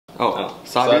Oh,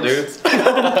 Sawdudes.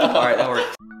 Alright, that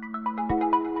works.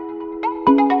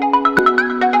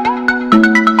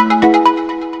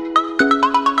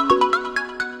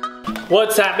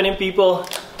 What's happening, people?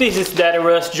 This is Daddy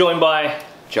Russ, joined by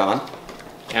John.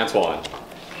 Antoine.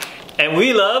 And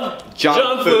we love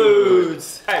junk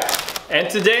foods. Right.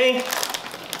 And today,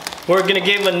 we're gonna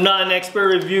give a non-expert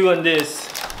review on this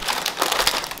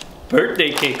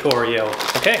birthday cake Oreo.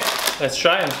 Okay, let's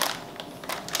try them.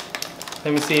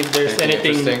 Let me see if there's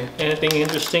anything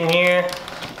interesting here.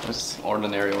 It's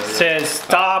ordinary Oreo. Says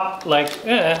stop, like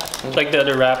the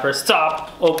other wrapper.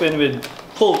 Stop, open with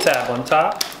pull tab on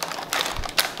top.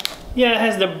 Yeah, it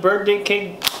has the birthday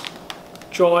cake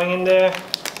drawing in there.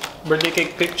 Birthday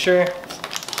cake picture.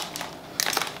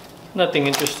 Nothing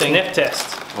interesting. Sniff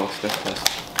test. Oh, sniff test.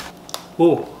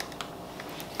 Ooh.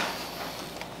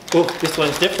 Ooh, this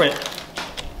one's different.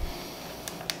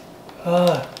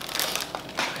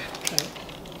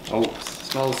 Oh,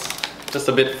 smells just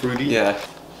a bit fruity. Yeah.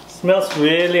 Smells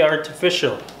really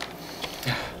artificial.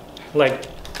 Like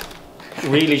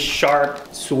really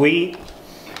sharp, sweet,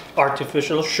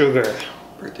 artificial sugar.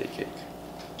 Birthday cake.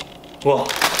 Whoa.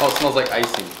 Oh, it smells like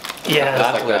icing. Yeah.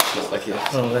 Just like that. Just like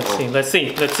that. Oh, let's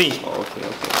see. Oh, okay.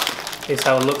 Here's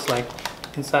how it looks like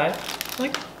inside.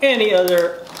 Like any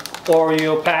other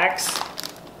Oreo packs.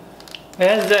 It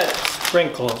has that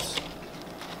sprinkles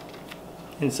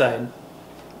inside.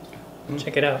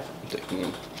 Check it out.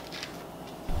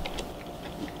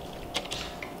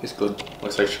 It's good.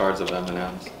 Looks like shards of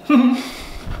M&Ms.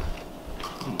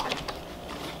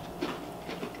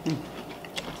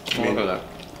 Look at that.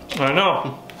 I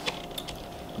know.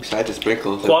 Besides the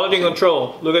sprinkles. Quality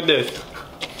control. Look at this.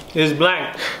 It's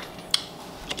blank.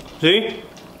 See?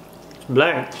 It's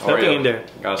blank. There's nothing in there.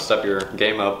 Gotta step your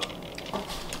game up.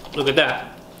 Look at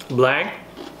that. Blank.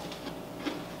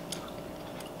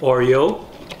 Oreo.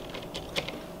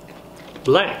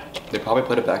 Blank. They probably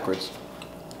put it backwards.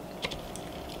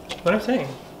 What I'm saying.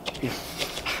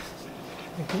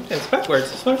 It's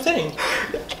backwards. That's what I'm saying.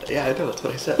 Yeah, I know. That's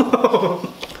what I said.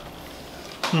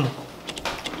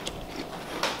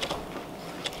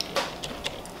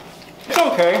 It's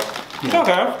okay. It's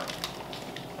okay.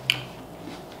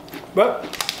 But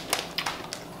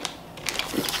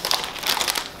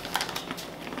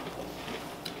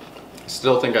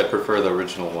Still think I'd prefer the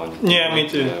original one. yeah, me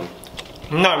too. Yeah.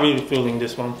 I'm not really feeling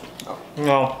this one. Oh.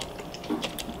 No.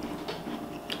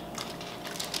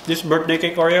 This birthday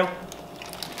cake Oreo,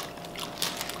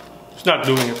 it's not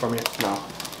doing it for me. No.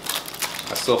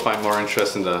 I still find more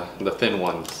interest in the thin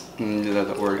ones. The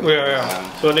Oreo. Yeah.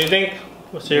 So what do you think?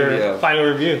 What's your final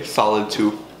review? Solid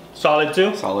 2. Solid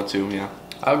 2? Solid 2, yeah.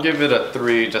 I'll give it a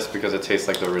 3 just because it tastes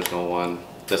like the original one.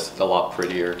 Just a lot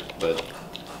prettier, but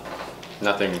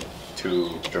nothing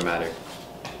too dramatic.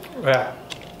 Yeah.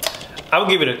 I would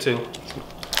give it a 2.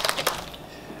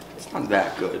 It's not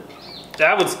that good.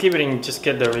 I would skip it and just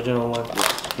get the original one.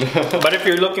 But if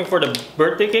you're looking for the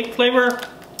birthday cake flavor,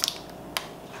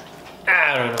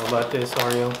 I don't know about this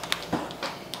Oreo.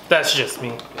 That's just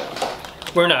me.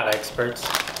 We're not experts.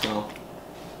 No.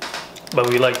 But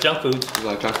we like junk foods. You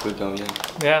like junk food though, yeah.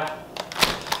 Yeah.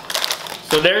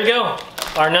 So there you go.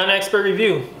 Our non-expert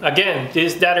review. Again,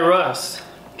 this is Daddy Russ.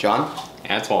 John?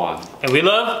 Antoine. And we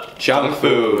love Junk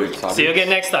food. See you again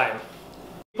next time.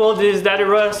 People, this is Daddy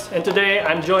Russ, and today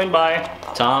I'm joined by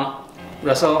Tom.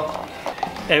 Russell.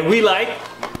 And we like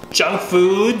junk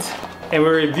foods, and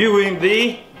we're reviewing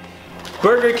the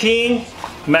Burger King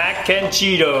Mac and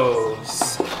Cheetos.